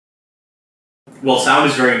Well, sound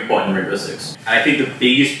is very important in Rainbow Six. And I think the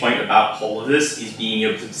biggest point about all of this is being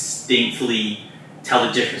able to distinctly tell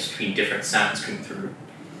the difference between different sounds coming through.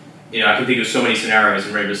 You know, I can think of so many scenarios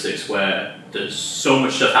in Rainbow Six where there's so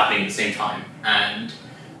much stuff happening at the same time, and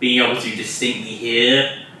being able to distinctly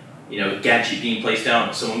hear, you know, a gadget being placed down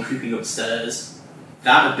or someone creeping upstairs,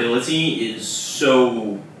 that ability is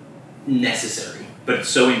so necessary, but it's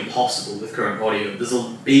so impossible with current audio. There's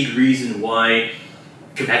a big reason why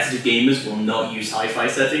competitive gamers will not use hi-fi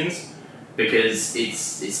settings, because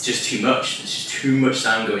it's just too much. There's just too much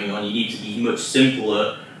sound going on. You need to be much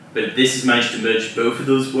simpler, but this has managed to merge both of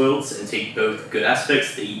those worlds and take both good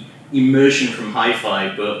aspects, the immersion from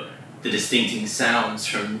hi-fi, but the distincting sounds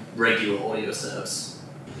from regular audio setups.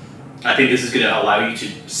 I think this is going to allow you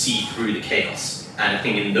to see through the chaos, and I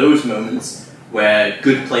think in those moments where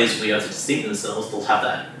good players will be able to distinct themselves, they'll have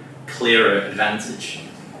that clearer advantage.